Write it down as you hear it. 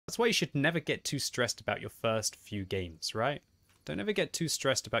That's why you should never get too stressed about your first few games, right? Don't ever get too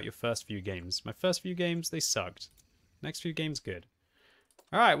stressed about your first few games. My first few games, they sucked. Next few games, good.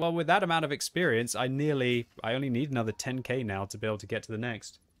 Alright, well, with that amount of experience, I only need another 10k now to be able to get to the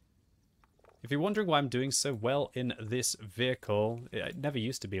next. If you're wondering why I'm doing so well in this vehicle, it never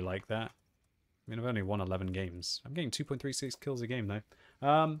used to be like that. I mean, I've only won 11 games. I'm getting 2.36 kills a game,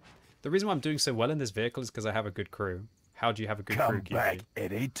 though. The reason why I'm doing so well in this vehicle is because I have a good crew. How do you have a good crew, Come back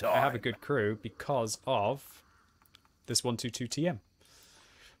any time. I have a good crew because of this 122 TM.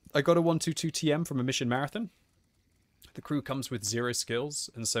 I got a 122 TM from a mission marathon. The crew comes with 0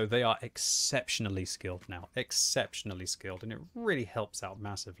 skills, and so they are exceptionally skilled now. Exceptionally skilled, and it really helps out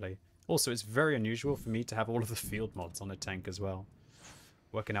massively. Also, it's very unusual for me to have all of the field mods on a tank as well.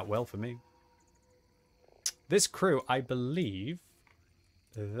 Working out well for me. This crew, I believe,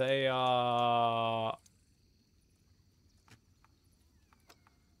 they are...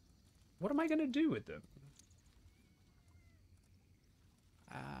 What am I going to do with them?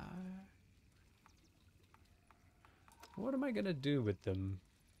 What am I going to do with them?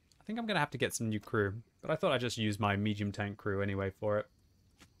 I think I'm going to have to get some new crew. But I thought I'd just use my medium tank crew anyway for it.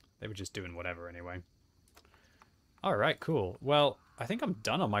 They were just doing whatever anyway. Alright, cool. Well, I think I'm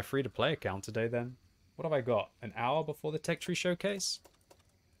done on my free-to-play account today then. What have I got? An hour before the Tech Tree Showcase?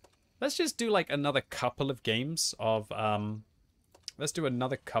 Let's just do like another couple of games of... Let's do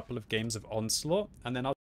another couple of games of Onslaught, and then I'll